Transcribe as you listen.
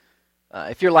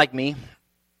If you're like me,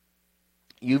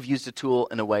 you've used a tool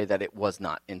in a way that it was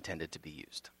not intended to be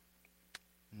used.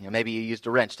 Maybe you used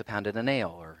a wrench to pound in a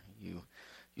nail, or you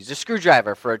used a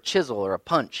screwdriver for a chisel or a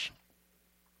punch.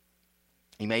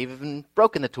 You may have even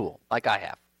broken the tool, like I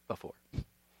have before.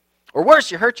 Or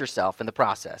worse, you hurt yourself in the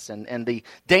process, and the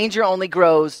danger only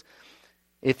grows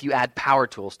if you add power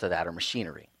tools to that or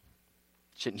machinery.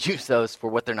 Shouldn't use those for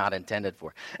what they're not intended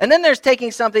for. And then there's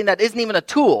taking something that isn't even a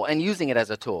tool and using it as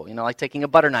a tool. Like taking a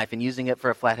butter knife and using it for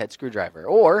a flathead screwdriver.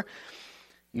 Or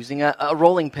using a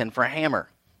rolling pin for a hammer.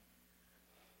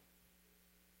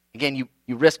 Again, you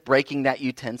risk breaking that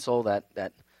utensil,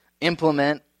 that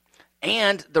implement,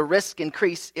 and the risk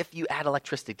increase if you add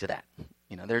electricity to that.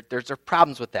 There's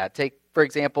problems with that. Take, for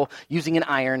example, using an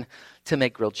iron to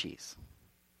make grilled cheese.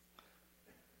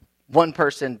 One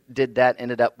person did that,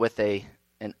 ended up with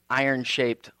an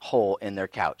iron-shaped hole in their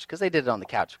couch, because they did it on the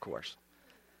couch, of course.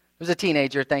 It was a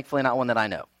teenager, thankfully not one that I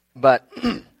know. But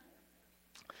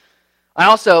I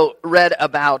also read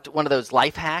about one of those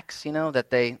life hacks, that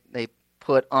they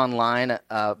put online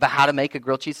about how to make a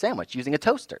grilled cheese sandwich using a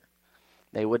toaster.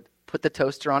 They would put the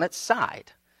toaster on its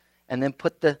side and then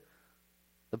put the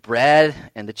bread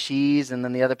and the cheese and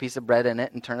then the other piece of bread in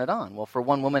it and turn it on. Well, for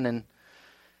one woman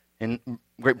in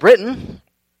Great Britain,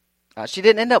 she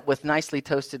didn't end up with nicely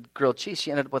toasted grilled cheese. She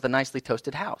ended up with a nicely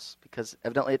toasted house because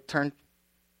evidently it turned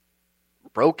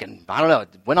broken. I don't know. It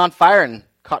went on fire and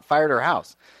caught fire to her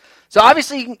house. So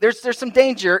obviously there's some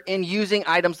danger in using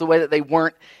items the way that they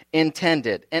weren't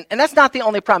intended. And that's not the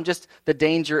only problem, just the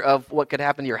danger of what could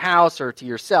happen to your house or to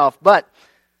yourself. But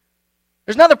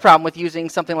there's another problem with using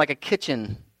something like a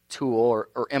kitchen tool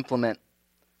or implement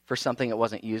for something it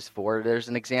wasn't used for. There's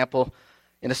an example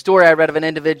in a story I read of an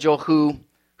individual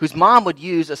whose mom would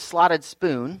use a slotted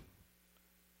spoon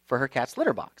for her cat's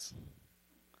litter box.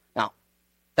 Now,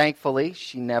 thankfully,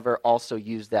 she never also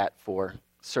used that for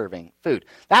serving food.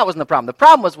 That wasn't the problem. The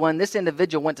problem was when this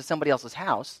individual went to somebody else's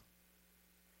house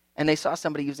and they saw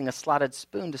somebody using a slotted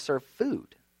spoon to serve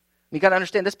food. You got to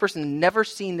understand, this person had never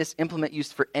seen this implement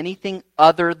used for anything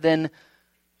other than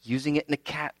using it in a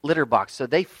cat litter box. So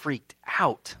they freaked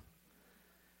out.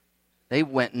 They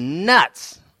went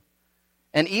nuts.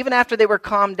 And even after they were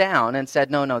calmed down and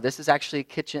said, no, this is actually a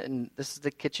kitchen, this is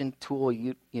the kitchen tool,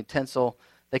 utensil,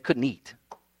 they couldn't eat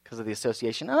because of the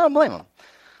association. I don't blame them.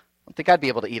 I don't think I'd be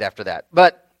able to eat after that.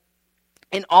 But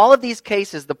in all of these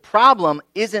cases, the problem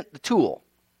isn't the tool.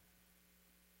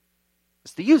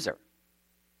 It's the user.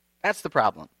 That's the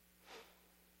problem.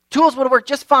 Tools would work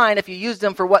just fine if you used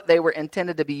them for what they were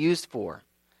intended to be used for.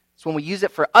 So when we use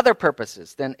it for other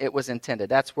purposes than it was intended,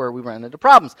 that's where we run into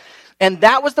problems. And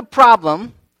that was the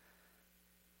problem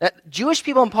that Jewish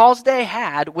people in Paul's day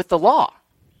had with the law.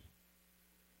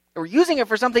 They were using it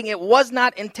for something it was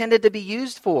not intended to be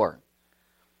used for.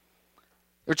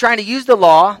 They were trying to use the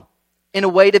law in a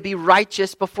way to be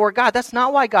righteous before God. That's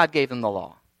not why God gave them the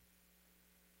law.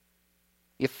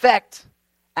 The effect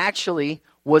actually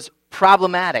was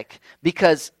problematic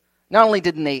because not only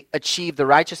didn't they achieve the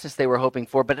righteousness they were hoping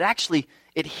for, but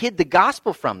it hid the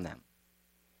gospel from them.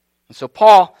 And so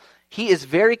Paul, he is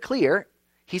very clear.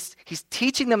 He's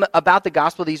teaching them about the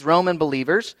gospel, these Roman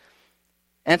believers.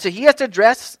 And so he has to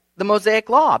address the Mosaic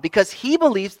law because he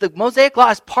believes the Mosaic law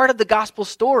is part of the gospel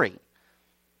story.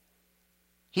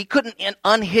 He couldn't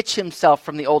unhitch himself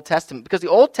from the Old Testament because the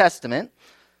Old Testament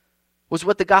was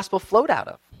what the gospel flowed out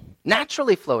of,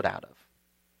 naturally flowed out of.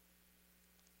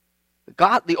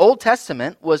 The Old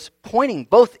Testament was pointing,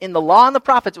 both in the law and the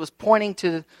prophets, it was pointing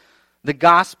to the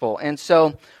gospel. And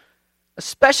so,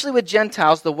 especially with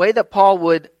Gentiles, the way that Paul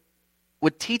would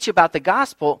teach about the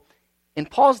gospel, in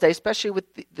Paul's day, especially with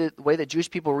the way that Jewish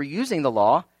people were using the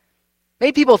law,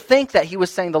 made people think that he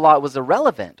was saying the law was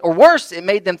irrelevant. Or worse, it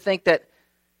made them think that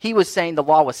he was saying the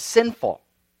law was sinful.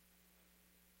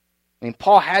 I mean,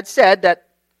 Paul had said that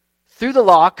through the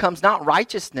law comes not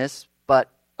righteousness, but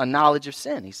a knowledge of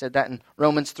sin. He said that in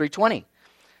Romans 3:20.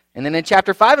 And then in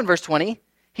chapter 5 and verse 20,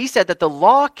 he said that the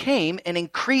law came and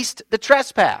increased the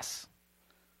trespass.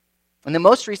 And then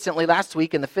most recently, last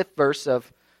week, in the 5th verse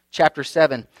of chapter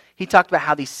 7, he talked about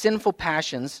how these sinful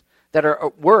passions that are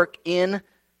at work in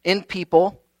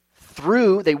people,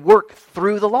 they work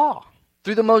through the law,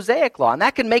 through the Mosaic law. And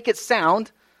that can make it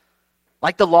sound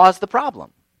like the law is the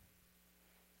problem.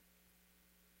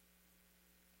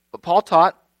 But Paul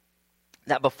taught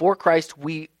that before Christ,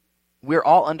 we're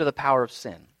all under the power of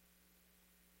sin.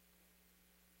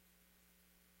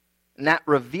 And that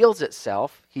reveals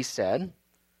itself, he said,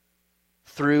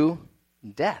 through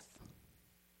death.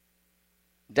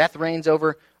 Death reigns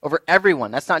over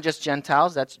everyone. That's not just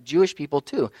Gentiles, that's Jewish people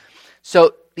too.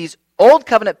 So these Old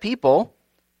covenant people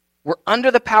were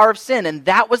under the power of sin, and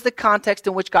that was the context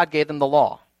in which God gave them the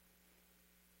law.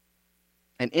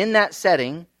 And in that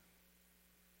setting,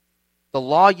 the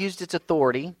law used its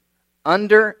authority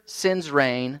under sin's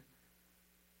reign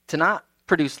to not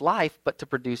produce life, but to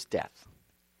produce death.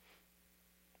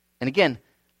 And again,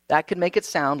 that could make it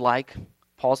sound like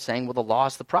Paul's saying, well, the law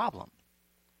is the problem.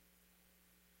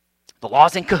 The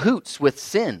law's in cahoots with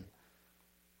sin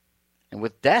and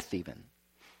with death even.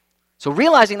 So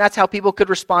realizing that's how people could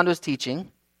respond to his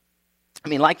teaching,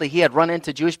 likely he had run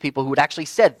into Jewish people who had actually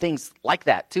said things like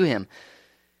that to him.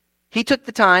 He took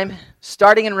the time,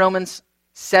 starting in Romans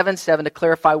 7:7, to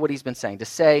clarify what he's been saying, to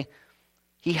say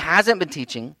he hasn't been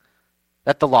teaching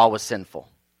that the law was sinful.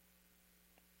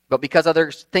 But because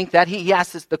others think that, he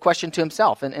asks the question to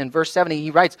himself. In verse 7, he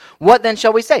writes, "What then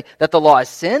shall we say? That the law is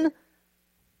sin?"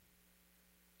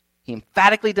 He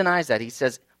emphatically denies that. He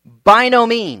says, by no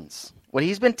means. What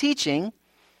he's been teaching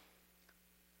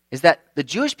is that the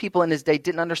Jewish people in his day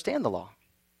didn't understand the law.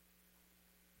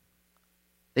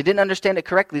 They didn't understand it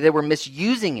correctly. They were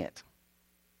misusing it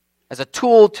as a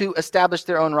tool to establish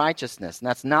their own righteousness, and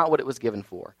that's not what it was given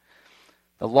for.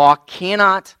 The law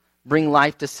cannot bring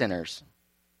life to sinners.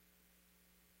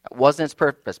 That wasn't its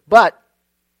purpose. But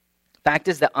the fact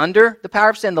is that under the power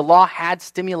of sin, the law had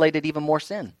stimulated even more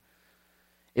sin.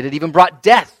 It had even brought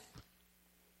death.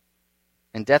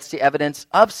 And death's the evidence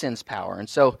of sin's power. And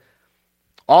so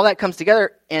all that comes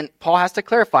together, and Paul has to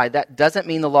clarify that doesn't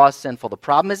mean the law is sinful. The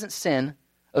problem isn't sin.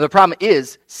 Or the problem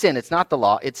is sin. It's not the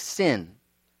law. It's sin.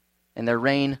 And their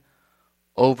reign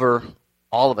over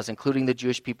all of us, including the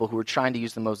Jewish people who were trying to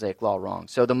use the Mosaic law wrong.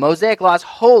 So the Mosaic law is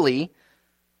holy,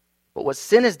 but what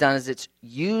sin has done is it's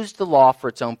used the law for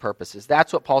its own purposes.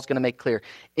 That's what Paul's going to make clear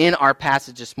in our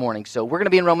passage this morning. So we're going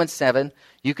to be in Romans 7.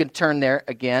 You can turn there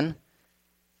again.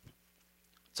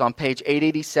 It's on page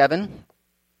 887.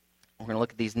 We're going to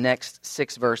look at these next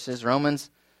 6 verses. Romans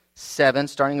 7,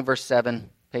 starting in verse 7,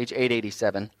 page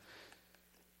 887.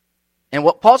 And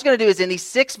what Paul's going to do is in these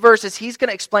 6 verses, he's going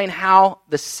to explain how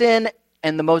the sin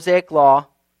and the Mosaic law,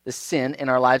 the sin in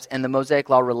our lives and the Mosaic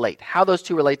law relate, how those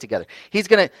two relate together. He's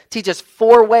going to teach us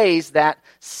 4 ways that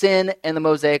sin and the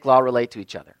Mosaic law relate to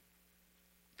each other.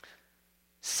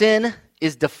 Sin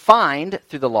is defined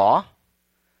through the law.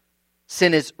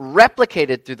 Sin is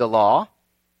replicated through the law,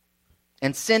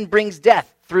 and sin brings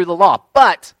death through the law.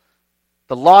 But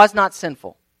the law is not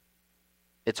sinful.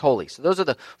 It's holy. So those are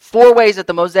the 4 ways that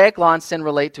the Mosaic law and sin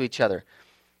relate to each other.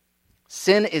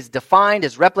 Sin is defined,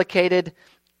 is replicated.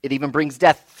 It even brings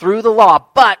death through the law.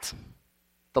 But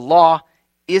the law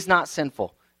is not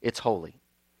sinful. It's holy.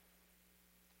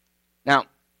 Now,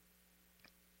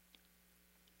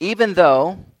 even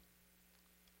though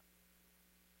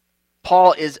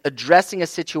Paul is addressing a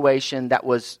situation that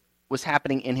was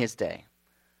happening in his day,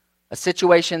 a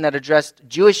situation that addressed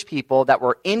Jewish people that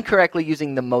were incorrectly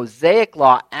using the Mosaic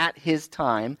law at his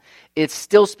time, it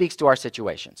still speaks to our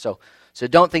situation. So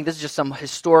don't think this is just some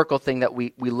historical thing that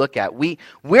we look at.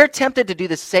 We're tempted to do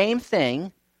the same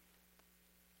thing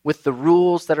with the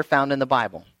rules that are found in the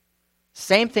Bible.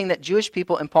 Same thing that Jewish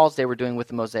people in Paul's day were doing with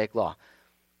the Mosaic law.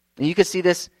 And you can see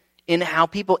this in how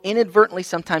people inadvertently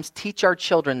sometimes teach our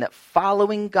children that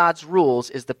following God's rules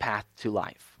is the path to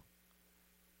life.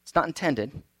 It's not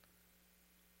intended,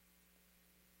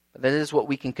 but that is what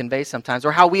we can convey sometimes,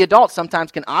 or how we adults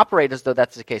sometimes can operate as though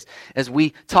that's the case. As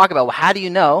we talk about, well, how do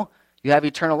you know you have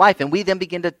eternal life? And we then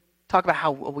begin to talk about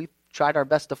how we've tried our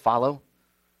best to follow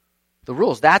the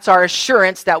rules. That's our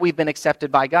assurance that we've been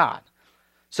accepted by God.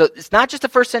 So it's not just a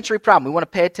first century problem. We want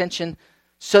to pay attention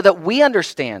so that we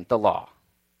understand the law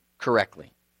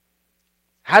correctly.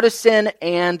 How do sin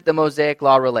and the Mosaic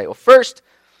law relate? Well,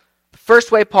 the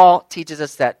first way Paul teaches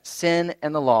us that sin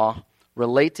and the law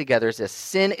relate together is this.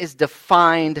 Sin is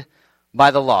defined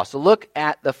by the law. So look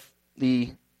at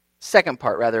the second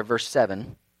part, verse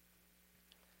 7.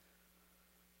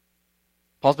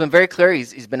 Paul's been very clear.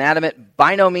 He's been adamant.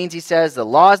 By no means, he says, the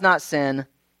law is not sin,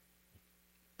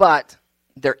 but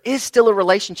there is still a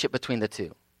relationship between the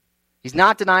two. He's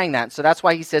not denying that. So that's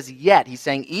why he says yet. He's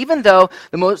saying even though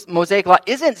the Mosaic law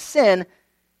isn't sin,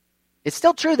 it's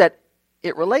still true that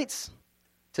it relates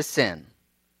to sin.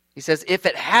 He says, if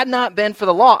it had not been for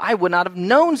the law, I would not have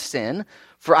known sin,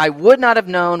 for I would not have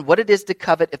known what it is to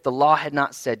covet if the law had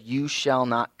not said, you shall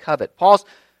not covet. Paul's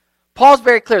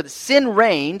very clear that sin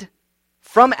reigned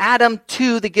from Adam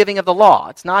to the giving of the law.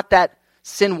 It's not that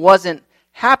sin wasn't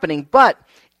happening, but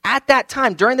at that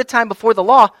time, during the time before the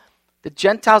law, the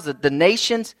Gentiles, the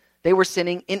nations, they were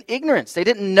sinning in ignorance. They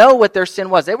didn't know what their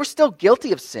sin was. They were still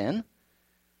guilty of sin.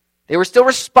 They were still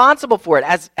responsible for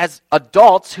it as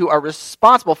adults who are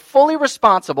responsible, fully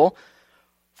responsible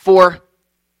for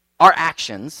our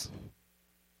actions.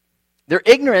 Their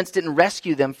ignorance didn't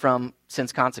rescue them from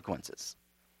sin's consequences.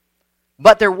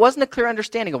 But there wasn't a clear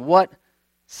understanding of what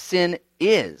sin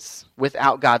is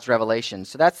without God's revelation.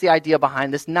 So that's the idea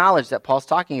behind this knowledge that Paul's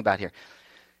talking about here.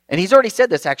 And he's already said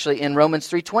this actually in Romans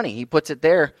 3:20. He puts it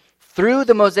there. Through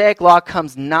the Mosaic law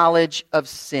comes knowledge of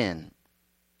sin.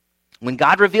 When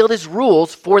God revealed his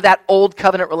rules for that old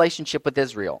covenant relationship with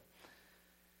Israel,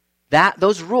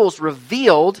 those rules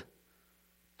revealed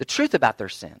the truth about their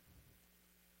sin.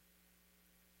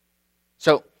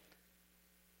 So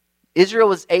Israel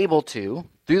was able to,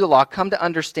 through the law, come to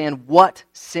understand what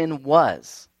sin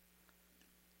was.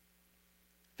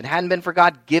 If it hadn't been for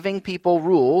God giving people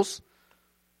rules,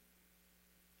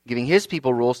 giving his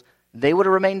people rules, they would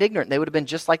have remained ignorant. They would have been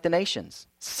just like the nations,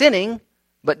 sinning,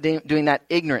 but doing that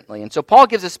ignorantly. And so Paul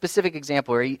gives a specific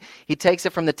example where he takes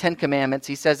it from the 10 Commandments.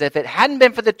 He says, if it hadn't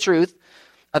been for the truth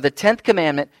of the 10th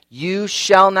commandment, you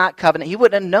shall not covet. He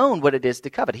wouldn't have known what it is to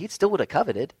covet. He still would have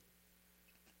coveted.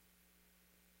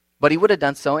 But he would have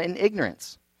done so in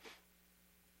ignorance.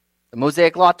 The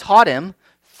Mosaic law taught him,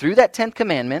 through that 10th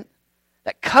commandment,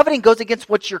 that coveting goes against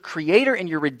what your Creator and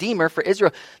your Redeemer for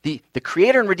Israel, the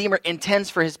Creator and Redeemer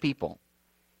intends for his people.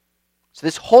 So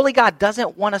this holy God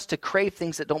doesn't want us to crave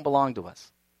things that don't belong to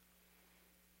us.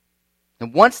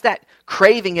 And once that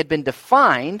craving had been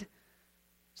defined,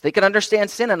 so they could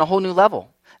understand sin on a whole new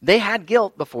level. They had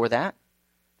guilt before that.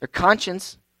 Their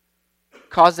conscience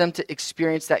caused them to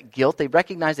experience that guilt. They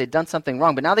recognized they'd done something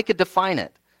wrong, but now they could define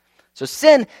it. So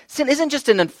sin isn't just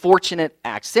an unfortunate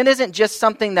act. Sin isn't just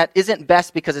something that isn't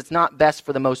best because it's not best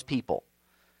for the most people.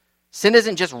 Sin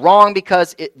isn't just wrong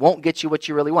because it won't get you what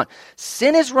you really want.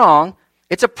 Sin is wrong.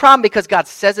 It's a problem because God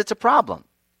says it's a problem.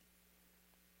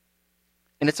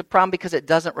 And it's a problem because it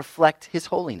doesn't reflect his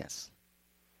holiness.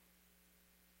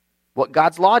 What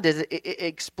God's law did, it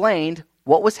explained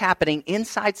what was happening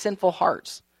inside sinful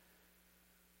hearts.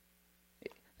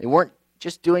 They weren't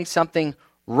just doing something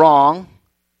wrong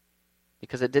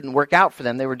because it didn't work out for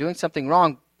them. They were doing something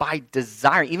wrong by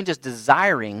desiring, even just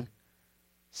desiring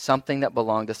something that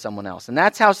belonged to someone else. And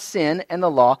that's how sin and the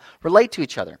law relate to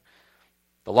each other.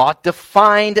 The law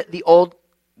defined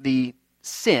the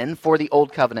sin for the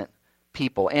old covenant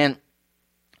people. And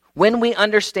when we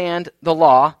understand the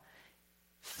law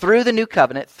through the new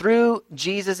covenant, through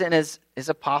Jesus and his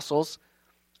apostles,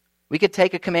 we could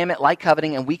take a commandment like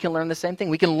coveting and we can learn the same thing.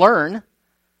 We can learn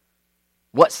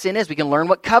what sin is. We can learn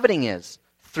what coveting is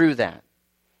through that.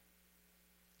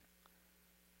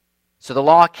 So the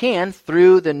law can,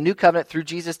 through the new covenant, through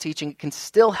Jesus' teaching, can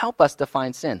still help us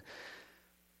define sin.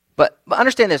 But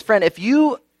understand this, friend, if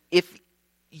you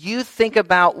think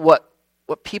about what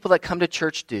people that come to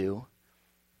church do,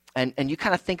 and you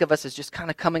kind of think of us as just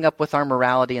kind of coming up with our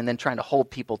morality and then trying to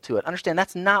hold people to it, understand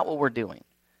that's not what we're doing.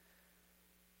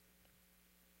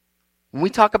 When we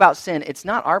talk about sin, it's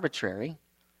not arbitrary.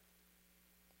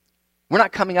 We're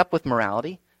not coming up with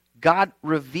morality. God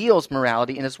reveals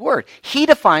morality in his word. He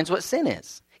defines what sin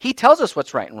is. He tells us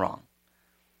what's right and wrong.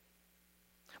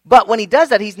 But when he does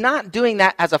that, he's not doing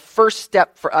that as a first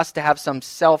step for us to have some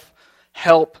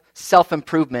self-help,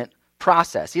 self-improvement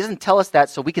process. He doesn't tell us that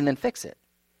so we can then fix it.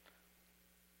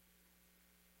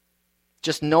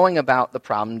 Just knowing about the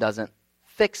problem doesn't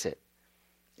fix it.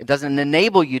 It doesn't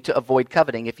enable you to avoid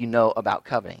coveting if you know about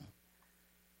coveting.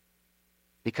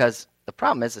 Because the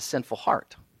problem is a sinful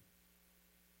heart.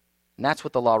 And that's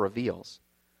what the law reveals.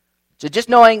 So just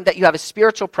knowing that you have a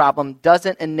spiritual problem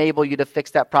doesn't enable you to fix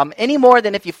that problem any more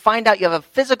than if you find out you have a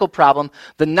physical problem,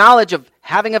 the knowledge of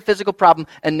having a physical problem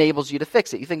enables you to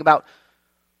fix it. You think about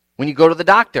when you go to the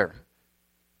doctor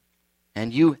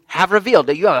and you have revealed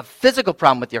that you have a physical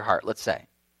problem with your heart, let's say.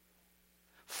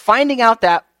 Finding out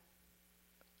that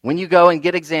when you go and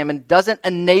get examined doesn't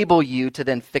enable you to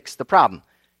then fix the problem.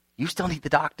 You still need the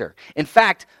doctor. In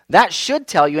fact, that should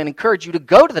tell you and encourage you to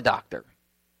go to the doctor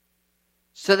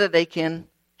so that they can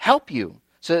help you,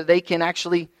 so that they can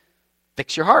actually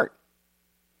fix your heart,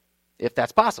 if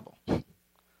that's possible.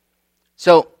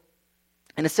 So,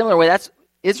 in a similar way, that's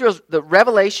the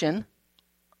revelation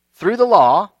through the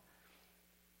law.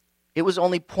 It was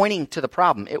only pointing to the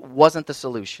problem. It wasn't the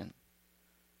solution.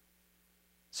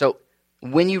 So,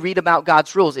 when you read about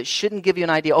God's rules, it shouldn't give you an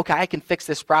idea, okay, I can fix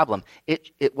this problem.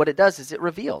 What it does is it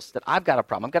reveals that I've got a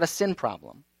problem. I've got a sin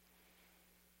problem.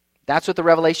 That's what the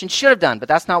revelation should have done, but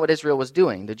that's not what Israel was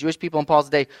doing. The Jewish people in Paul's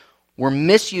day were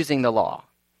misusing the law.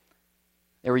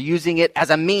 They were using it as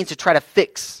a means to try to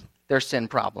fix their sin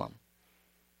problem.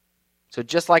 So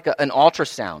just like an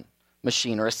ultrasound,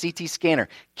 machine or a CT scanner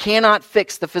cannot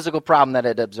fix the physical problem that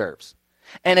it observes.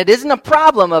 And it isn't a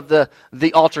problem of the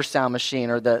ultrasound machine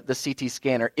or the CT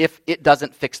scanner if it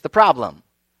doesn't fix the problem.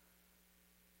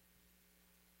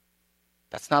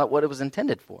 That's not what it was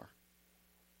intended for.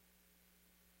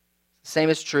 Same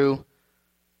is true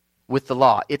with the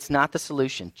law. It's not the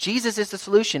solution. Jesus is the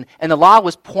solution, and the law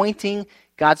was pointing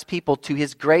God's people to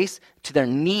his grace, to their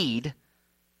need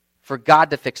for God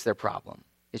to fix their problem.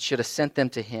 It should have sent them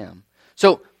to him.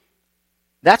 So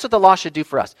that's what the law should do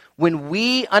for us. When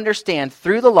we understand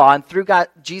through the law and through God,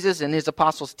 Jesus and his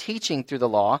apostles teaching through the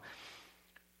law,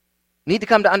 we need to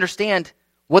come to understand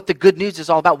what the good news is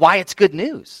all about, why it's good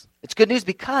news. It's good news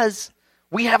because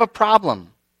we have a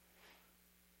problem.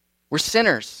 We're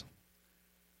sinners.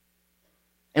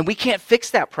 And we can't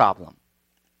fix that problem.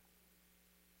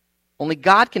 Only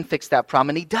God can fix that problem,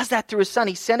 and he does that through his Son.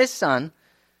 He sent his Son,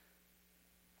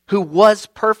 who was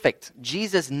perfect.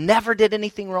 Jesus never did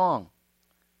anything wrong.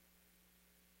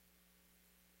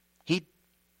 He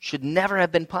should never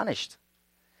have been punished.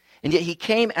 And yet he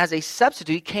came as a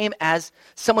substitute. He came as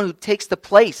someone who takes the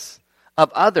place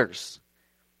of others.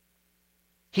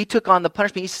 He took on the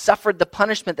punishment. He suffered the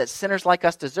punishment that sinners like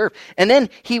us deserve. And then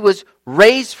he was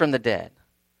raised from the dead.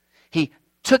 He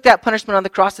took that punishment on the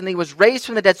cross, and he was raised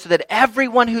from the dead so that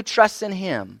everyone who trusts in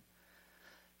him,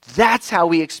 that's how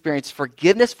we experience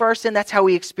forgiveness for our sin. That's how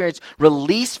we experience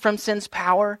release from sin's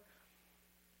power.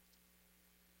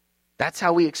 That's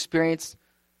how we experience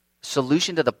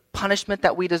solution to the punishment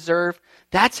that we deserve.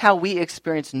 That's how we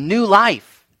experience new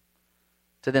life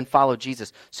to then follow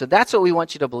Jesus. So that's what we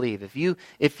want you to believe.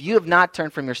 If you have not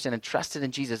turned from your sin and trusted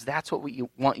in Jesus, that's what we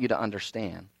want you to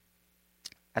understand.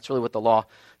 That's really what the law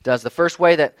does. The first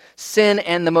way that sin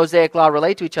and the Mosaic law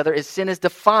relate to each other is sin is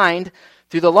defined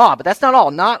through the law. But that's not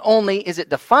all. Not only is it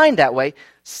defined that way,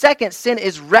 second, sin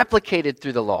is replicated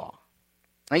through the law.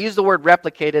 I use the word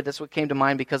replicated. That's what came to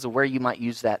mind because of where you might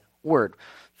use that word.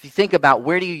 If you think about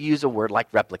where do you use a word like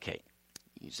replicate?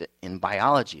 You use it in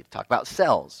biology to talk about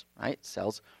cells, right?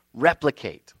 Cells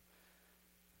replicate.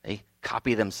 They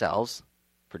copy themselves,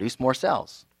 produce more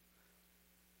cells.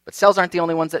 But cells aren't the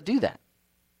only ones that do that.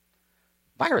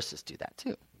 Viruses do that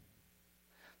too.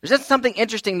 There's just something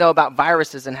interesting, though, about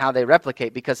viruses and how they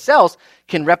replicate, because cells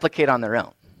can replicate on their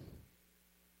own.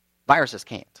 Viruses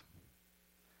can't.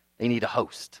 They need a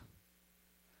host.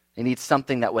 They need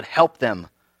something that would help them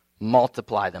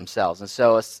multiply themselves. And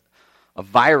so a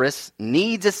virus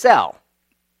needs a cell.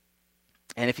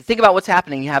 And if you think about what's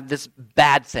happening, you have this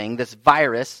bad thing, this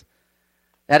virus,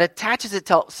 that attaches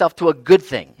itself to a good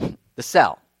thing, the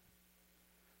cell.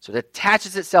 So it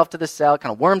attaches itself to the cell,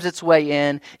 kind of worms its way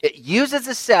in. It uses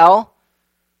the cell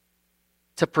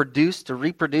to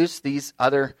reproduce these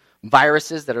other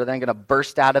viruses that are then going to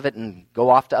burst out of it and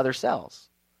go off to other cells.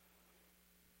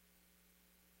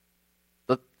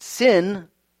 The sin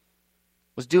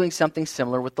was doing something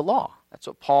similar with the law. That's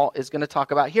what Paul is going to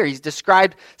talk about here. He's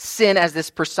described sin as this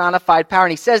personified power,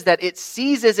 and he says that it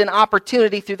seizes an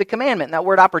opportunity through the commandment. And that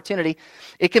word opportunity,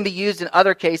 it can be used in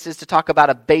other cases to talk about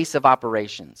a base of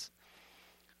operations.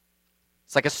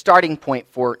 It's like a starting point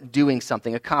for doing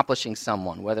something, accomplishing some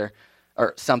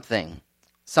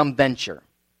venture.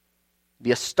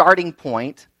 Be a starting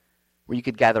point where you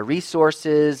could gather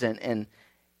resources and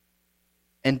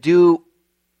do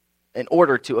in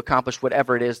order to accomplish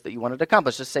whatever it is that you wanted to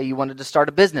accomplish. Just say you wanted to start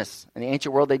a business. In the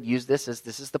ancient world, they'd use this as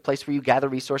this is the place where you gather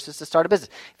resources to start a business.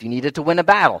 If you needed to win a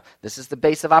battle, this is the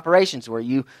base of operations where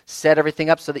you set everything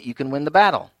up so that you can win the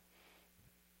battle.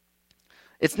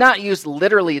 It's not used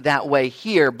literally that way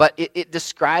here, but it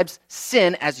describes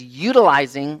sin as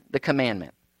utilizing the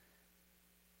commandment.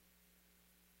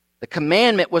 The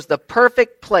commandment was the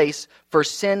perfect place for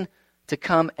sin to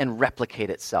come and replicate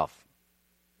itself.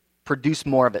 Produce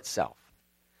more of itself.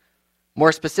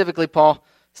 More specifically, Paul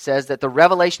says that the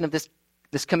revelation of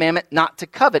this commandment not to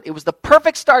covet, it was the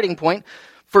perfect starting point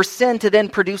for sin to then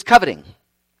produce coveting.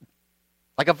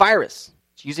 Like a virus.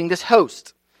 It's using this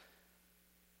host.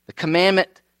 The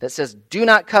commandment that says do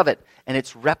not covet, and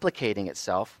it's replicating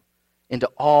itself into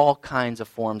all kinds of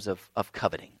forms of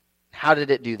coveting. How did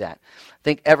it do that? I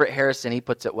think Everett Harrison, he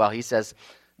puts it well. He says,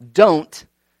 don't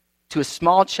to a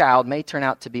small child may turn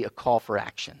out to be a call for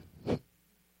action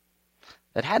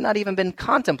that had not even been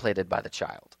contemplated by the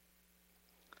child.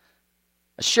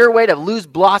 A sure way to lose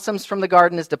blossoms from the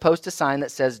garden is to post a sign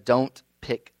that says, don't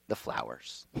pick the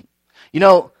flowers. You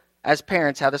know, as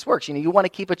parents, how this works. You want to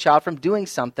keep a child from doing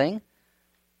something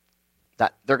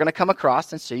that they're going to come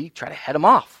across, and so you try to head them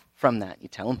off from that. You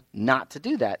tell them not to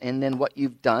do that. And then what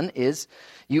you've done is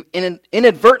you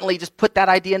inadvertently just put that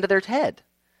idea into their head.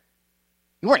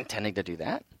 You weren't intending to do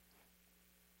that.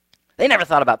 They never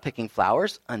thought about picking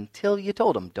flowers until you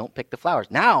told them, don't pick the flowers.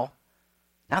 Now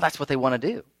that's what they want to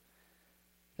do.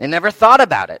 They never thought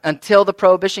about it until the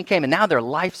prohibition came, and now their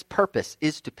life's purpose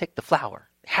is to pick the flower.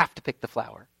 They have to pick the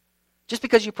flower, just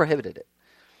because you prohibited it.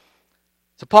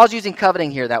 So Paul's using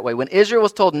coveting here that way. When Israel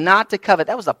was told not to covet,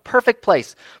 that was a perfect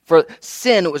place for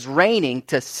sin that was reigning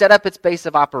to set up its base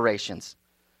of operations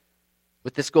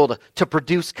with this goal to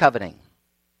produce coveting.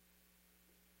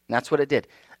 And that's what it did.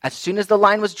 As soon as the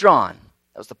line was drawn,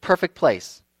 that was the perfect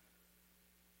place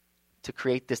to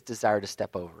create this desire to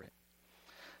step over it.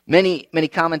 Many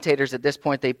commentators at this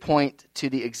point, they point to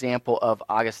the example of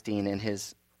Augustine in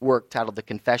his work titled The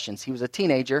Confessions. He was a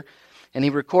teenager, and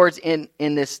he records in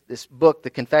this book,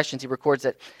 The Confessions, he records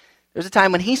that there was a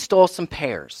time when he stole some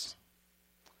pears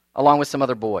along with some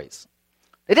other boys.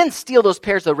 They didn't steal those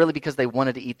pears, though, really because they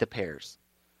wanted to eat the pears.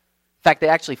 In fact, they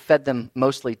actually fed them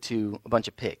mostly to a bunch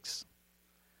of pigs.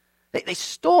 They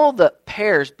stole the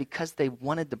pears because they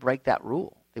wanted to break that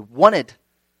rule. They wanted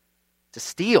to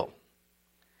steal.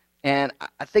 And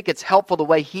I think it's helpful the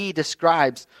way he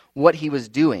describes what he was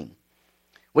doing.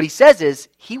 What he says is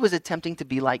he was attempting to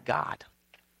be like God.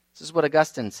 This is what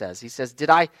Augustine says. He says, did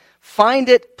I find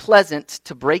it pleasant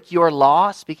to break your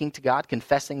law, speaking to God,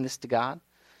 confessing this to God?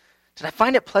 Did I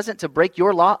find it pleasant to break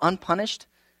your law unpunished,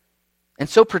 and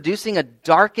so producing a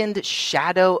darkened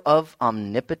shadow of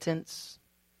omnipotence?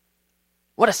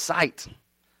 What a sight.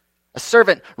 A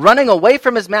servant running away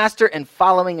from his master and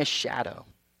following a shadow.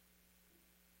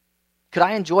 Could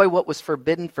I enjoy what was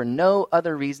forbidden for no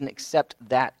other reason except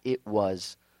that it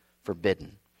was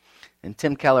forbidden? And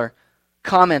Tim Keller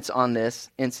comments on this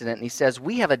incident, and he says,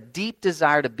 we have a deep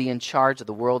desire to be in charge of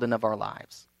the world and of our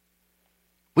lives.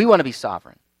 We want to be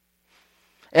sovereign.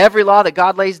 Every law that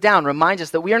God lays down reminds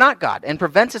us that we are not God and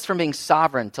prevents us from being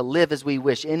sovereign to live as we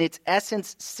wish. In its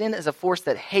essence, sin is a force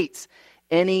that hates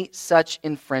any such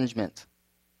infringement.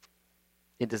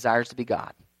 It desires to be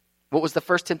God. What was the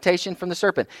first temptation from the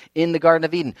serpent in the Garden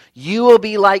of Eden? You will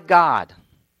be like God.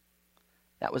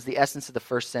 That was the essence of the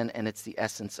first sin, and it's the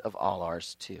essence of all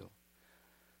ours too.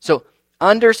 So,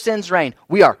 under sin's reign,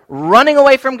 we are running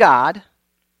away from God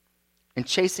and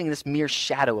chasing this mere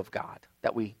shadow of God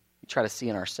that we try to see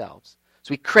in ourselves.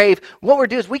 So what we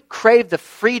do is we crave the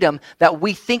freedom that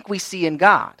we think we see in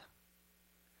God.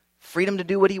 Freedom to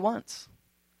do what he wants.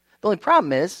 The only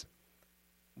problem is,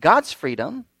 God's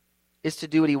freedom is to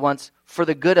do what he wants for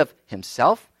the good of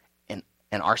himself and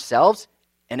ourselves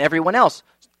and everyone else.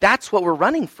 That's what we're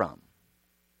running from.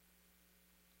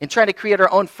 In trying to create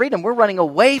our own freedom, we're running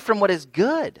away from what is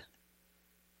good.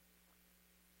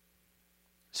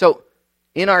 So,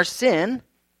 in our sin,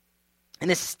 in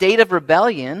this state of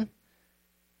rebellion,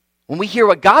 when we hear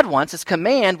what God wants, his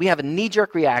command, we have a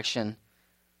knee-jerk reaction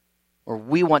where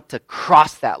we want to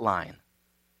cross that line,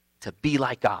 to be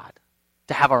like God,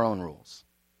 to have our own rules.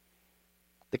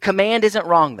 The command isn't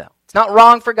wrong, though. It's not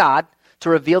wrong for God to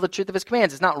reveal the truth of his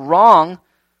commands. It's not wrong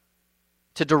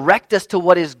to direct us to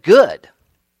what is good.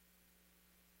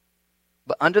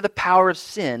 But under the power of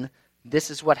sin,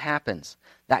 this is what happens.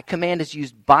 That command is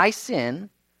used by sin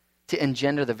to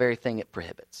engender the very thing it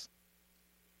prohibits.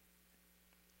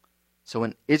 So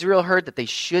when Israel heard that they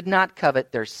should not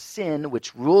covet, their sin,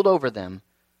 which ruled over them,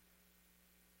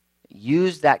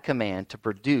 used that command to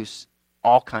produce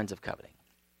all kinds of coveting.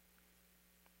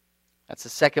 That's the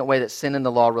second way that sin and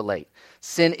the law relate.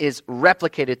 Sin is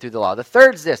replicated through the law. The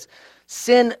third is this.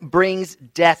 Sin brings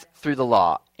death through the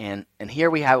law. And here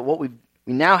we have what we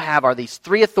now have are these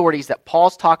three authorities that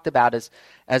Paul's talked about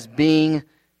as being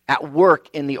at work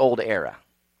in the old era.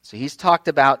 So he's talked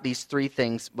about these three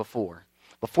things before.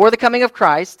 Before the coming of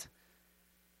Christ,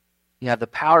 you have the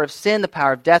power of sin, the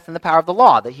power of death, and the power of the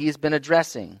law that he's been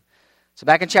addressing. So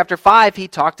back in chapter 5, he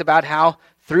talked about how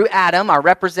through Adam, our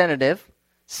representative,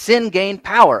 sin gained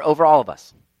power over all of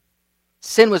us.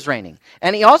 Sin was reigning.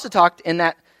 And he also talked in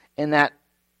that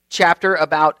chapter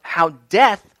about how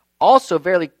death also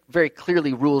very, very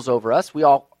clearly rules over us. We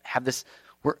all have this,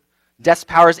 death's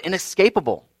power is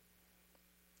inescapable.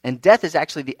 And death is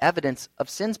actually the evidence of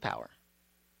sin's power.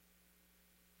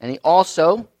 And he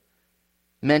also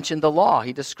mentioned the law.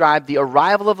 He described the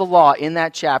arrival of the law in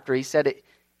that chapter. He said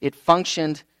it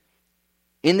functioned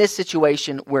in this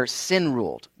situation where sin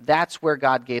ruled. That's where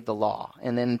God gave the law.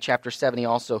 And then in chapter 7, he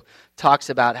also talks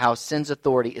about how sin's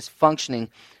authority is functioning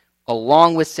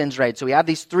along with sin's reign. So we have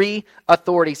these three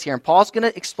authorities here, and Paul's going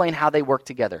to explain how they work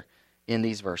together in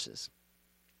these verses.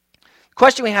 The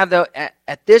question we have, though,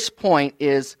 at this point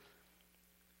is,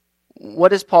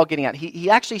 what is Paul getting at? He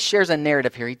actually shares a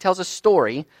narrative here. He tells a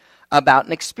story about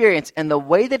an experience. And the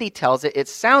way that he tells it, it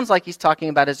sounds like he's talking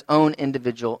about his own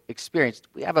individual experience.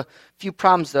 We have a few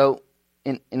problems, though,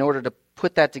 in order to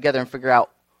put that together and figure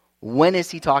out when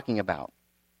is he talking about.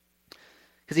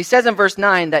 Because he says in verse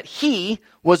 9 that he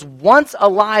was once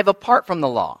alive apart from the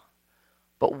law.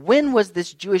 But when was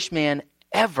this Jewish man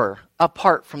ever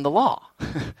apart from the law?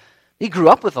 He grew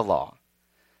up with the law.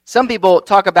 Some people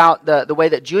talk about the way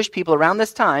that Jewish people around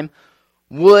this time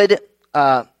would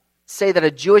say that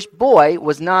a Jewish boy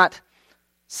was not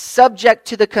subject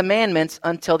to the commandments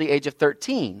until the age of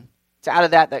 13. It's out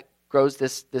of that grows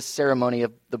this ceremony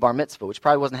of the bar mitzvah, which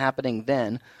probably wasn't happening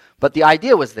then, but the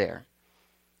idea was there.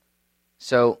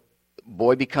 So,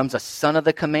 boy becomes a son of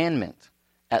the commandment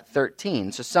at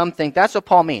 13. So some think that's what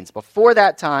Paul means. Before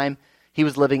that time, he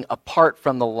was living apart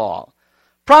from the law.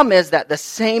 Problem is that the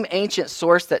same ancient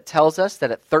source that tells us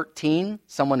that at 13,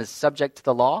 someone is subject to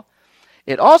the law,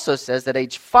 it also says that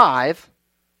age 5,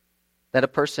 that a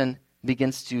person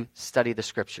begins to study the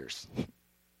scriptures.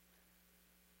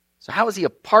 So how is he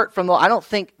apart from the law? I don't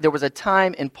think there was a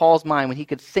time in Paul's mind when he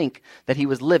could think that he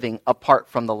was living apart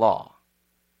from the law.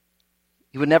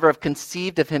 He would never have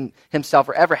conceived of himself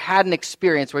or ever had an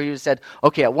experience where he would have said,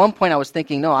 okay, at one point I was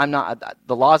thinking, no, I'm not,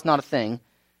 the law is not a thing,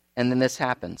 and then this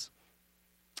happens.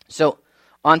 So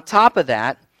on top of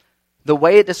that, the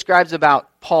way it describes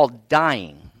about Paul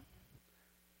dying,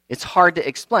 it's hard to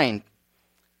explain.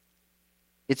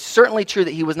 It's certainly true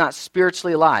that he was not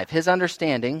spiritually alive. His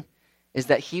understanding is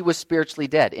that he was spiritually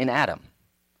dead in Adam.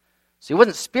 So he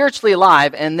wasn't spiritually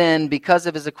alive, and then because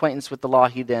of his acquaintance with the law,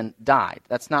 he then died.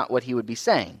 That's not what he would be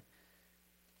saying.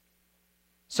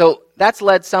 So that's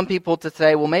led some people to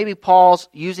say, well, maybe Paul's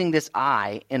using this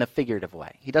I in a figurative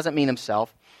way. He doesn't mean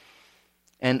himself.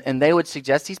 And they would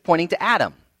suggest he's pointing to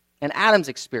Adam and Adam's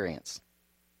experience.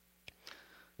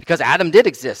 Because Adam did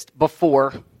exist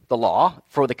before the law,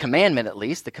 for the commandment at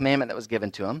least, the commandment that was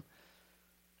given to him,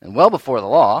 and well before the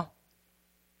law.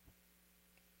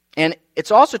 And it's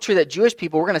also true that Jewish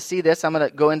people, we're going to see this, I'm going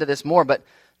to go into this more, but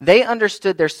they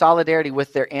understood their solidarity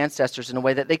with their ancestors in a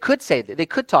way that they could say, they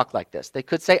could talk like this. They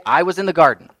could say, I was in the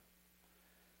garden,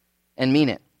 and mean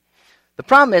it. The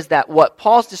problem is that what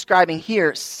Paul's describing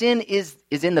here, sin is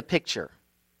in the picture.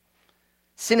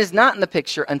 Sin is not in the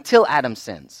picture until Adam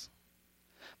sins.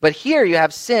 But here you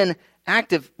have sin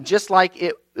active just like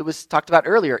it was talked about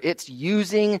earlier. It's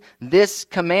using this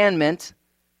commandment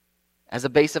as a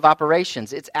base of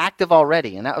operations. It's active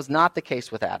already, and that was not the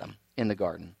case with Adam in the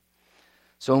garden.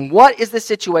 So what is the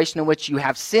situation in which you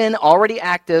have sin already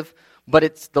active,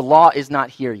 but the law is not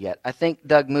here yet? I think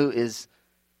Doug Moo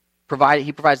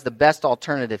provides the best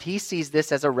alternative. He sees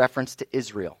this as a reference to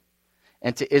Israel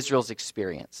and to Israel's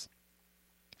experience.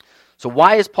 So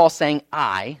why is Paul saying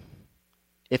I,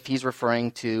 if he's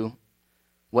referring to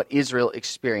what Israel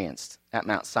experienced at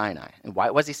Mount Sinai? And why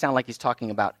does he sound like he's talking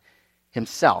about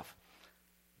himself?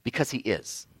 Because he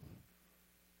is.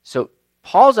 So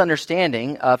Paul's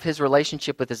understanding of his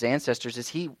relationship with his ancestors is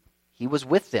he was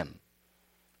with them.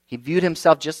 He viewed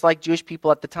himself just like Jewish people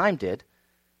at the time did,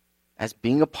 as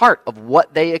being a part of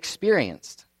what they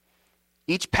experienced.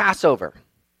 Each Passover,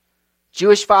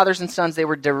 Jewish fathers and sons, they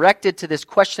were directed to this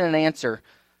question and answer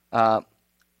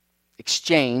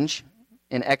exchange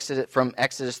from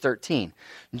Exodus 13.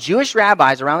 Jewish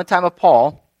rabbis around the time of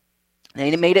Paul,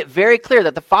 they made it very clear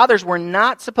that the fathers were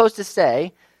not supposed to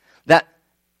say that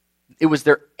it was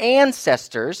their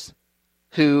ancestors,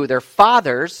 their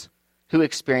fathers, who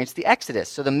experienced the Exodus.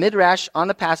 So the Midrash on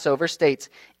the Passover states,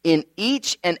 in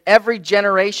each and every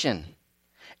generation,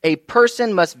 a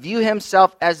person must view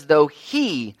himself as though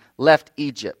he left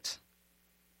Egypt.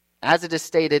 As it is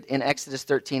stated in Exodus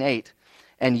 13:8,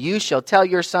 and you shall tell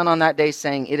your son on that day,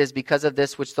 saying, it is because of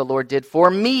this which the Lord did for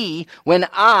me when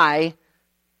I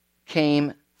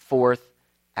came forth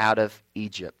out of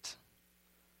Egypt.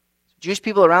 Jewish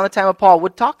people around the time of Paul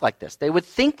would talk like this. They would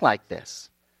think like this.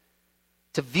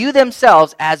 To view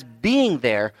themselves as being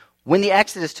there when the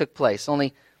Exodus took place.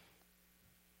 Only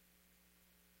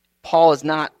Paul is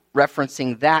not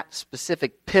referencing that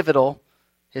specific pivotal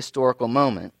historical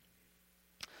moment.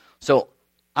 So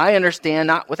I understand,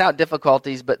 not without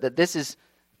difficulties, but that's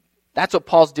what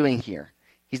Paul's doing here.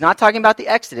 He's not talking about the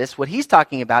Exodus. What he's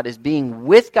talking about is being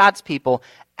with God's people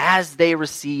as they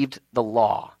received the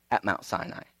law at Mount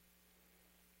Sinai.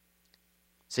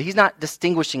 So he's not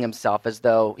distinguishing himself as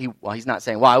though, he's not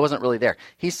saying, well, I wasn't really there.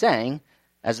 He's saying,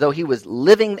 as though he was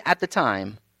living at the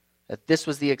time, that this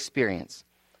was the experience.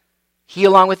 He,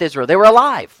 along with Israel, they were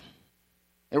alive.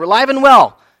 They were alive and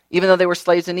well, even though they were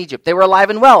slaves in Egypt. They were alive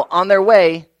and well on their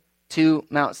way to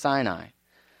Mount Sinai.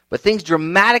 But things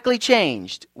dramatically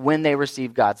changed when they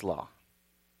received God's law.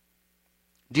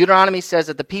 Deuteronomy says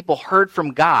that the people heard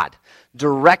from God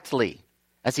directly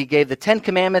as he gave the 10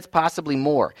 Commandments, possibly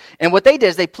more. And what they did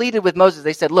is they pleaded with Moses.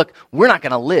 They said, look, we're not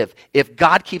going to live if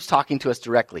God keeps talking to us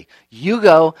directly. You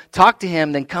go, talk to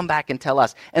him, then come back and tell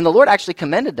us. And the Lord actually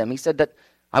commended them. He said that,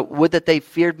 I would that they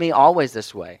feared me always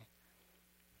this way.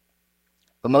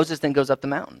 But Moses then goes up the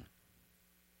mountain.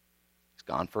 He's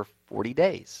gone for 40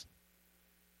 days.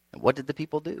 And what did the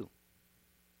people do?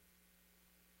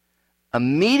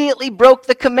 Immediately broke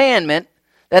the commandment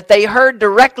that they heard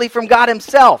directly from God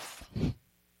himself.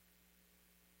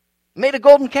 Made a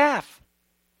golden calf.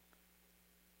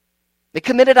 They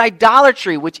committed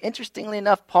idolatry, which interestingly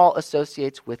enough, Paul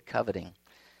associates with coveting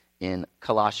in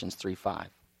Colossians 3:5.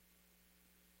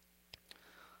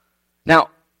 Now,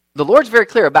 the Lord's very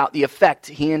clear about the effect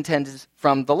he intends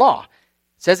from the law.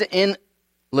 It says it in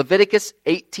Leviticus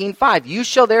 18:5. You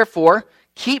shall therefore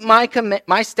keep my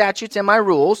statutes and my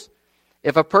rules.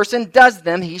 If a person does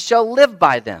them, he shall live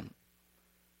by them.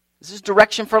 This is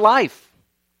direction for life.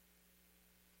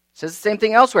 It says the same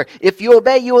thing elsewhere. If you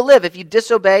obey, you will live. If you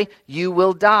disobey, you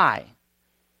will die.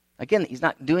 Again, he's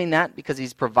not doing that because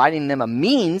he's providing them a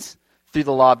means through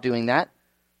the law of doing that.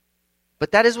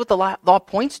 But that is what the law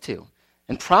points to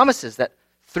and promises that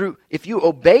through, if you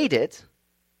obeyed it,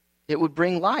 it would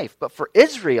bring life. But for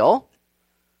Israel,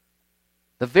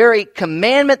 the very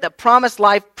commandment that promised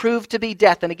life proved to be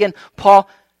death. And again, Paul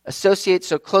associates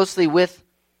so closely with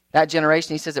that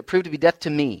generation. He says it proved to be death to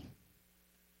me.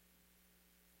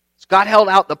 So God held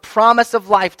out the promise of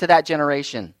life to that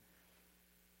generation.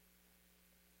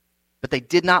 But they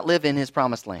did not live in his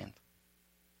promised land.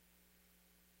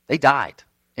 They died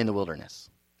in the wilderness.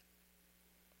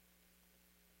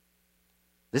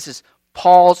 This is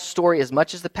Paul's story as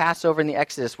much as the Passover and the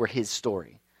Exodus were his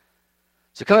story.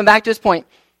 So coming back to his point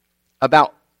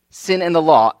about sin and the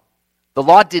law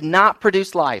did not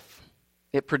produce life.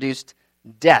 It produced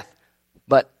death.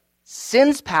 But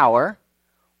sin's power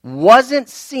wasn't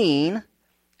seen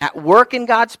at work in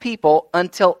God's people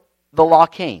until the law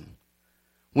came.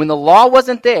 When the law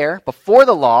wasn't there, before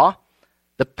the law,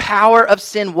 the power of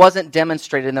sin wasn't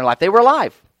demonstrated in their life. They were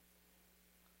alive.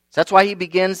 So that's why he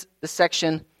begins the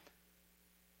second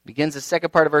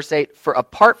part of verse 8. For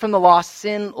apart from the law,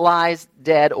 sin lies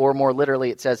dead, or more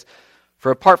literally it says,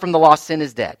 for apart from the law, sin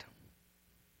is dead.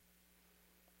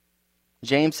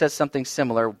 James says something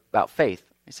similar about faith.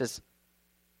 He says,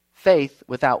 faith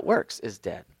without works is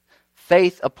dead.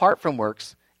 Faith apart from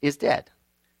works is dead.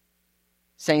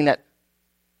 Saying that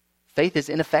faith is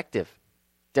ineffective,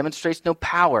 demonstrates no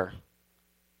power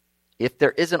if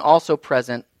there isn't also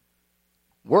present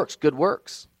works, good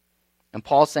works. And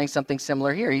Paul's saying something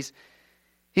similar here.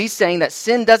 He's saying that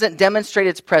sin doesn't demonstrate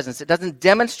its presence. It doesn't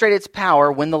demonstrate its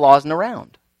power when the law isn't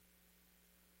around.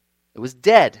 It was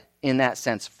dead in that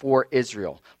sense for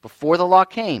Israel. Before the law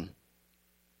came,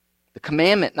 the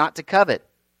commandment not to covet,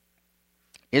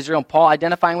 Israel and Paul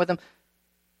identifying with them,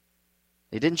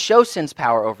 they didn't show sin's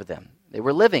power over them. They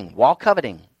were living while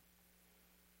coveting.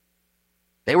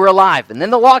 They were alive. And then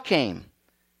the law came,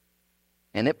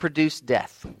 and it produced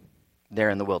death there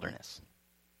in the wilderness.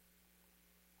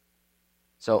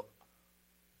 So,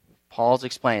 Paul's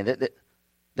explaining that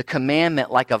the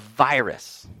commandment, like a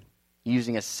virus,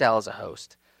 using a cell as a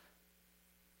host,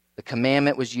 the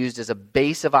commandment was used as a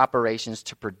base of operations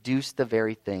to produce the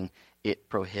very thing it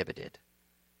prohibited.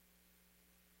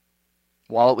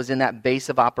 While it was in that base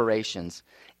of operations,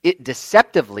 it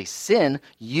deceptively, sin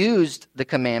used the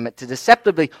commandment to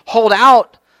deceptively hold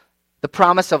out the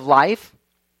promise of life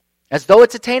as though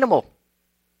it's attainable.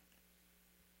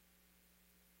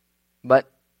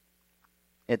 But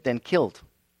it then killed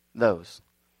those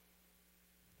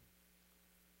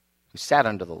who sat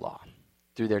under the law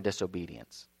through their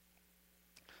disobedience.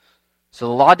 So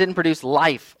the law didn't produce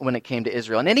life when it came to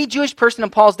Israel. And any Jewish person in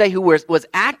Paul's day who was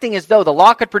acting as though the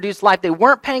law could produce life, they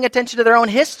weren't paying attention to their own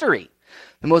history.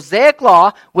 The Mosaic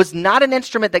law was not an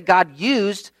instrument that God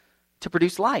used to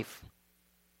produce life,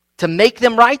 to make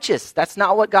them righteous. That's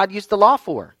not what God used the law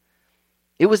for.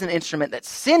 It was an instrument that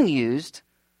sin used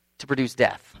to produce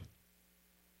death.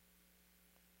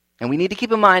 And we need to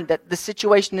keep in mind that the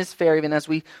situation is fair, even as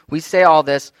we say all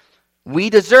this.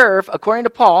 We deserve, according to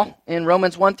Paul in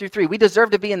Romans 1 through 3, we deserve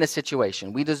to be in this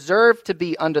situation. We deserve to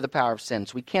be under the power of sin.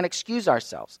 So we can't excuse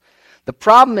ourselves. The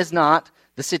problem is not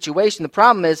the situation. The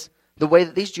problem is the way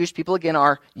that these Jewish people, again,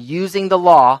 are using the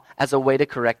law as a way to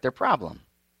correct their problem.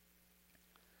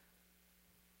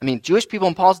 I mean, Jewish people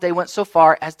in Paul's day went so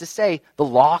far as to say the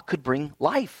law could bring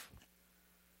life.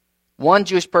 One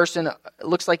Jewish person, it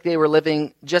looks like they were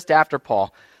living just after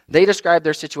Paul. They described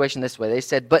their situation this way. They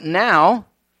said, but now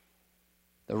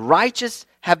The righteous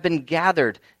have been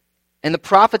gathered, and the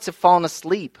prophets have fallen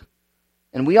asleep.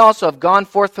 And we also have gone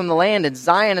forth from the land, and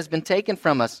Zion has been taken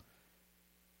from us.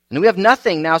 And we have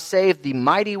nothing now save the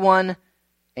mighty one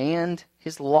and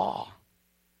his law.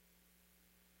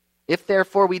 If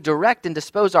therefore we direct and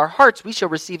dispose our hearts, we shall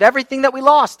receive everything that we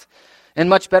lost, and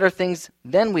much better things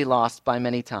than we lost by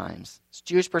many times. It's a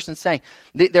Jewish person saying.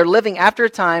 They're living after a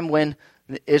time when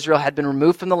Israel had been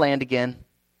removed from the land again.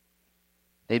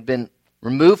 They'd been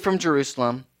removed from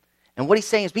Jerusalem. And what he's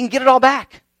saying is we can get it all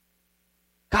back.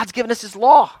 God's given us his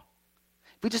law.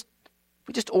 If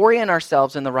we just orient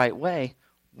ourselves in the right way,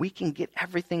 we can get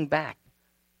everything back.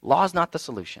 Law is not the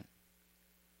solution.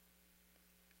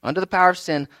 Under the power of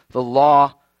sin, the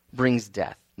law brings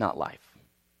death, not life.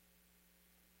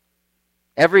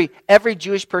 Every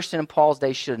Jewish person in Paul's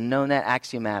day should have known that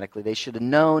axiomatically. They should have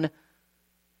known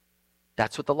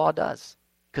that's what the law does,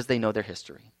 because they know their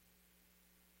history.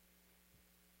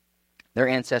 Their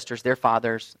ancestors, their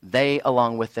fathers, they,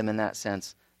 along with them in that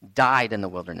sense, died in the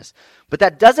wilderness. But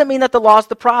that doesn't mean that the law is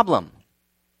the problem.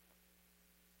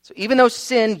 So even though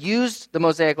sin used the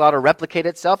Mosaic law to replicate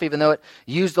itself, even though it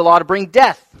used the law to bring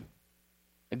death,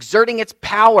 exerting its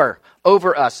power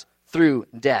over us through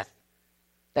death,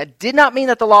 that did not mean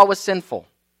that the law was sinful.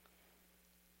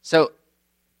 So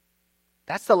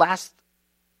that's the last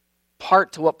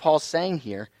part to what Paul's saying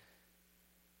here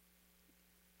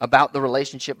about the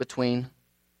relationship between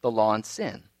the law and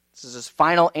sin. This is his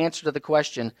final answer to the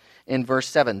question in verse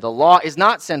 7. The law is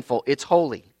not sinful, it's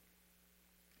holy.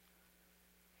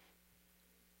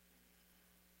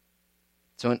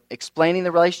 So in explaining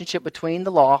the relationship between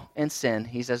the law and sin,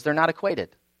 he says they're not equated.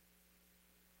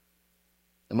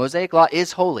 The Mosaic law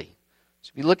is holy.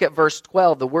 So if you look at verse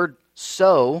 12, the word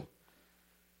so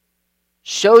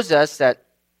shows us that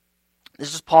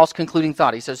this is Paul's concluding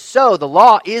thought. He says, so the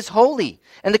law is holy,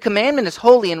 and the commandment is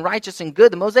holy and righteous and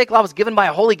good. The Mosaic law was given by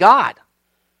a holy God.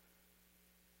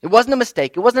 It wasn't a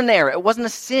mistake. It wasn't an error. It wasn't a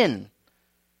sin.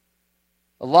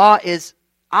 The law is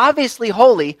obviously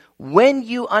holy when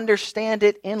you understand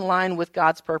it in line with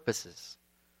God's purposes.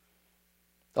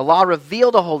 The law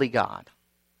revealed a holy God.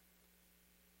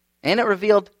 And it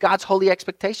revealed God's holy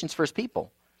expectations for his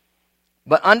people.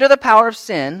 But under the power of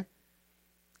sin,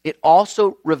 it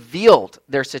also revealed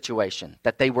their situation,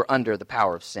 that they were under the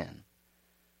power of sin.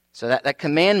 So that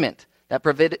commandment that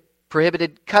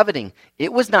prohibited coveting,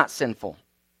 it was not sinful.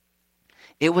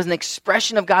 It was an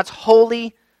expression of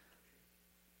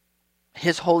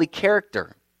his holy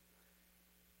character.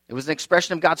 It was an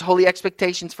expression of God's holy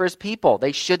expectations for his people.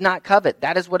 They should not covet.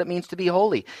 That is what it means to be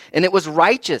holy. And it was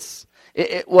righteous.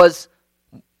 It was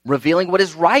revealing what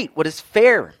is right, what is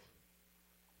fair,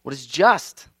 what is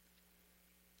just.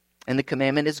 And the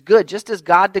commandment is good. Just as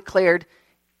God declared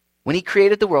when he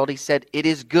created the world, he said, it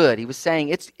is good. He was saying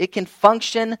it can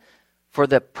function for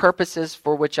the purposes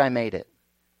for which I made it.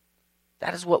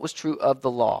 That is what was true of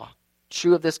the law,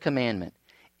 true of this commandment.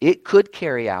 It could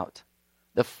carry out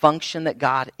the function that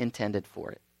God intended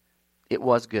for it. It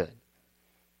was good.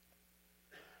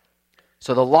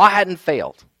 So the law hadn't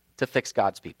failed to fix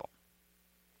God's people.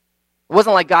 It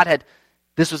wasn't like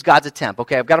this was God's attempt.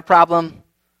 Okay, I've got a problem.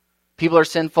 People are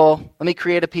sinful. Let me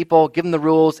create a people, give them the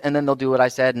rules, and then they'll do what I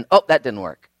said. And that didn't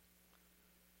work.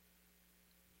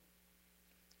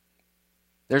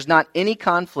 There's not any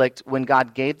conflict when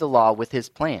God gave the law with his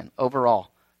plan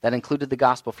overall that included the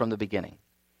gospel from the beginning.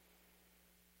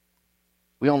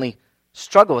 We only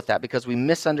struggle with that because we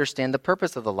misunderstand the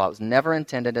purpose of the law. It was never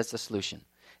intended as the solution.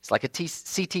 It's like a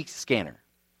CT scanner,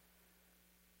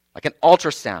 like an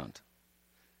ultrasound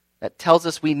that tells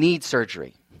us we need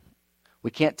surgery. We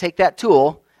can't take that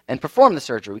tool and perform the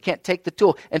surgery. We can't take the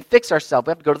tool and fix ourselves.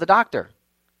 We have to go to the doctor.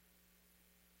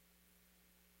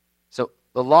 So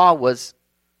the law was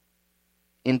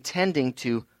intending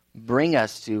to bring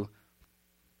us to,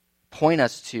 point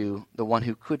us to the one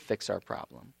who could fix our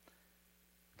problem.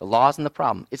 The law isn't the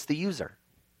problem. It's the user.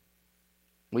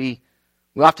 We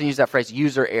often use that phrase,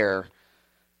 user error.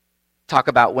 Talk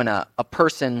about when a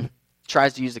person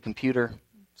tries to use a computer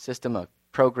system, a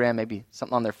program, maybe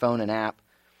something on their phone, an app,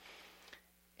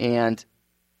 and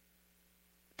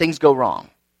things go wrong.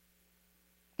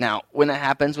 Now, when that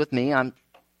happens with me, I'm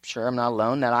sure I'm not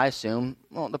alone, that I assume,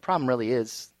 the problem really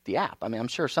is the app. I mean, I'm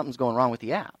sure something's going wrong with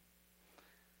the app.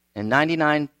 And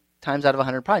 99 times out of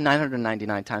 100, probably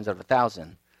 999 times out of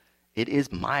 1,000, it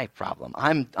is my problem.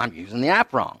 I'm using the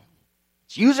app wrong.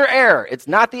 It's user error. It's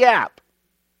not the app.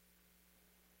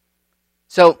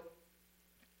 So,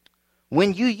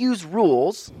 when you use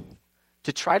rules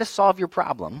to try to solve your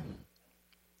problem,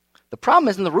 the problem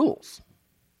isn't the rules.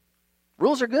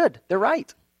 Rules are good. They're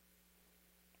right.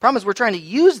 Problem is we're trying to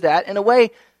use that in a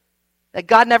way that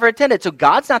God never intended. So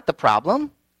God's not the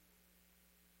problem.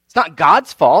 It's not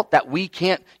God's fault that we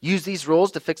can't use these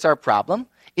rules to fix our problem.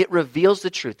 It reveals the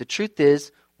truth. The truth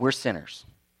is we're sinners.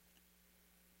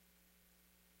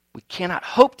 We cannot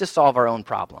hope to solve our own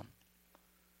problem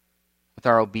with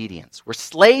our obedience. We're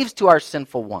slaves to our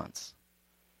sinful wants,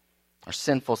 our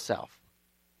sinful self.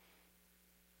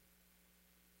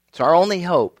 So our only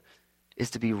hope is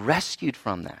to be rescued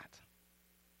from that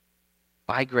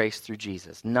by grace through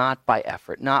Jesus, not by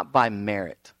effort, not by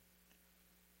merit,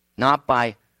 not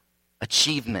by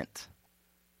achievement,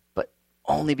 but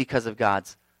only because of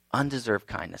God's undeserved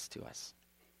kindness to us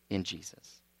in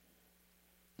Jesus.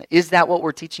 Now, is that what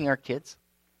we're teaching our kids?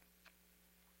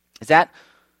 Is that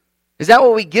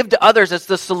what we give to others as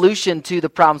the solution to the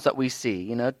problems that we see?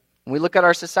 You know, when we look at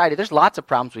our society, there's lots of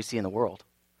problems we see in the world.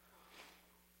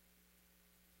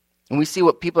 And we see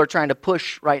what people are trying to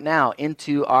push right now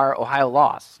into our Ohio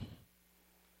laws.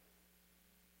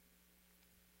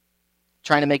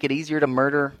 Trying to make it easier to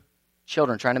murder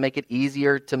children, trying to make it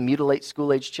easier to mutilate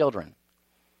school-age children.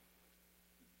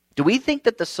 Do we think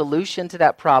that the solution to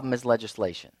that problem is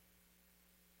legislation?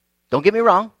 Don't get me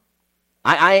wrong.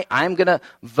 I'm going to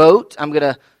vote. I'm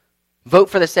going to vote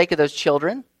for the sake of those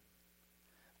children.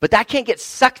 But that can't get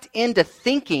sucked into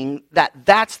thinking that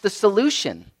that's the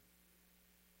solution.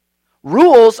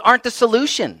 Rules aren't the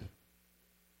solution.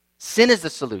 Sin is the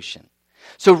solution.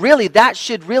 So really, that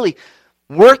should really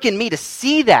work in me to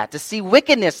see that, to see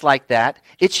wickedness like that.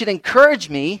 It should encourage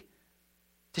me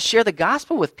to share the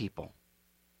gospel with people.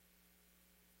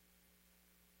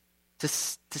 To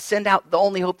send out the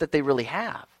only hope that they really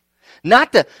have.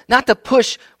 Not to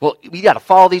push, well, we got to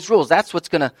follow these rules. That's what's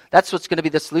gonna be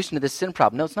the solution to this sin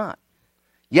problem. No, it's not.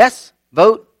 Yes,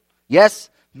 vote. Yes,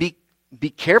 be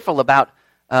careful about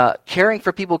caring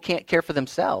for people who can't care for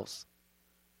themselves.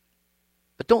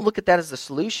 But don't look at that as the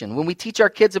solution. When we teach our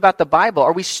kids about the Bible,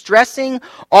 are we stressing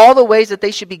all the ways that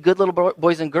they should be good little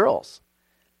boys and girls?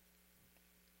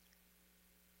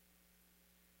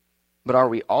 But are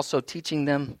we also teaching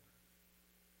them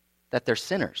that they're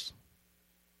sinners?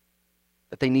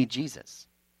 That they need Jesus?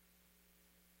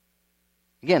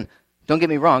 Again, don't get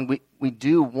me wrong. We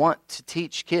do want to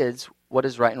teach kids what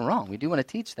is right and wrong. We do want to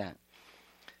teach that.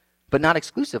 But not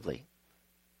exclusively.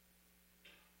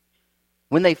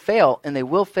 When they fail, and they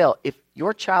will fail, if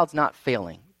your child's not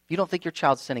failing, if you don't think your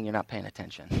child's sinning, you're not paying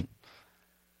attention.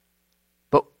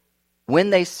 But when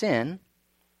they sin,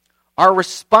 our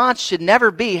response should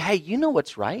never be, hey, you know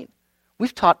what's right.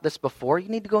 We've taught this before. You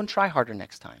need to go and try harder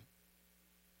next time.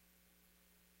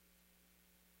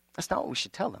 That's not what we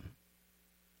should tell them.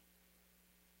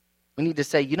 We need to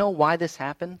say, you know why this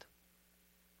happened?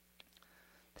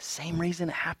 The same reason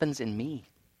it happens in me.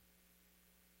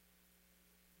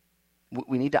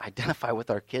 We need to identify with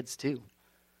our kids too.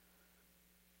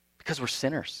 Because we're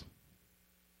sinners.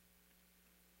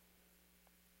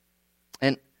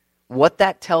 And what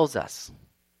that tells us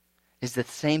is the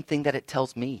same thing that it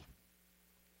tells me.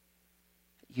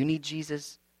 You need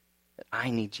Jesus, that I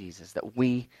need Jesus, that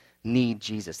we need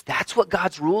Jesus. That's what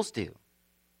God's rules do.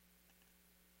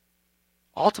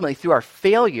 Ultimately, through our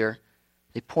failure,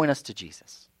 they point us to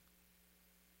Jesus.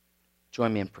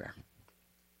 Join me in prayer.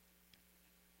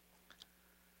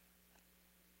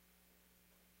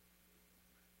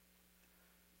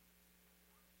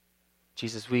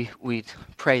 Jesus, we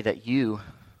pray that you,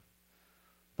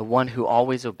 the one who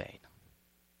always obeyed,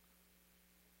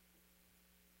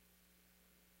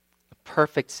 the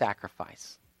perfect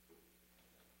sacrifice,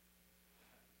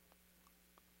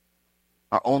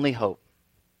 our only hope,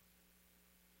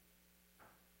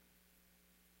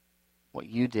 what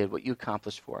you did, what you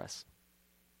accomplished for us.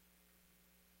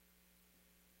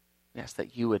 We ask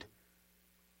that you would,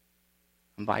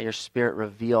 and by your Spirit,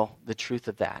 reveal the truth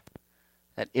of that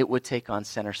it would take on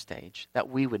center stage, that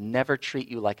we would never treat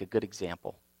you like a good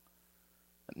example,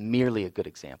 but merely a good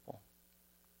example.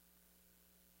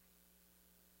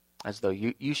 As though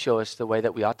you show us the way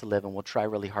that we ought to live, and we'll try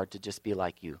really hard to just be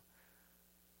like you.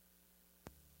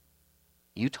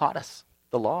 You taught us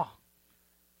the law.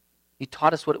 You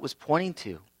taught us what it was pointing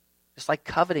to. Just like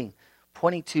coveting,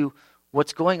 pointing to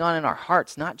what's going on in our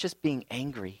hearts, not just being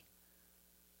angry.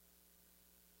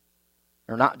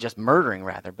 Or not just murdering,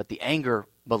 rather, but the anger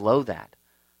below that.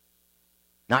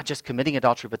 Not just committing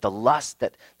adultery, but the lust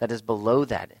that is below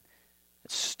that. It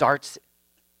starts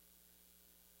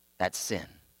that sin.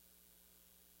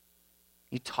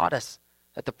 You taught us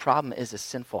that the problem is a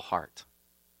sinful heart.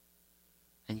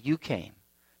 And you came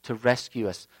to rescue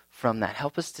us from that.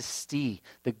 Help us to see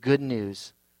the good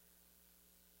news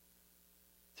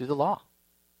through the law.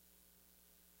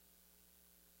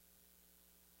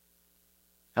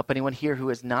 Help anyone here who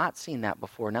has not seen that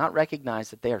before, not recognize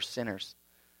that they are sinners.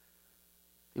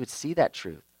 They would see that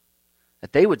truth,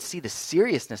 that they would see the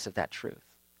seriousness of that truth,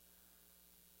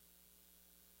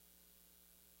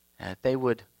 and that they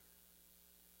would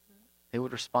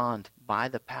respond by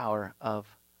the power of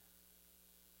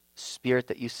Spirit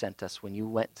that you sent us when you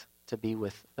went to be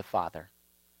with the Father.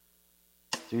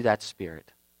 Through that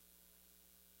Spirit,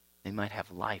 they might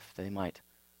have life. They might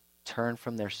turn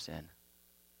from their sin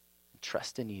and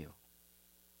trust in you.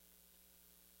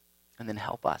 And then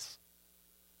help us.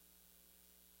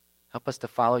 Help us to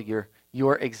follow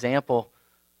your example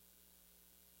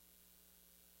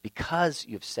because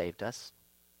you've saved us,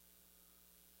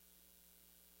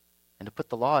 and to put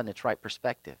the law in its right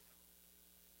perspective.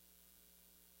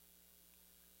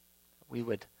 We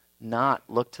would not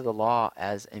look to the law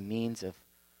as a means of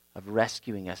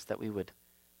rescuing us, that we would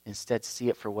instead see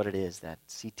it for what it is, that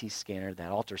CT scanner, that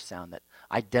ultrasound that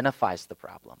identifies the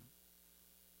problem.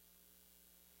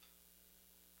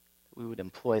 We would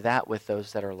employ that with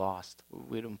those that are lost.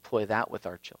 We would employ that with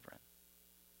our children.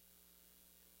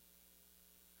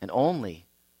 And only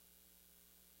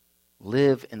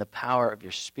live in the power of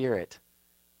your Spirit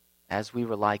as we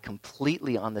rely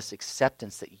completely on this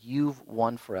acceptance that you've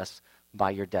won for us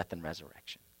by your death and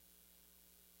resurrection.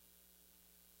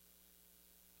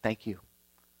 Thank you.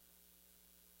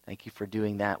 Thank you for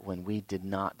doing that when we did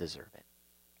not deserve it.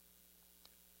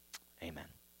 Amen.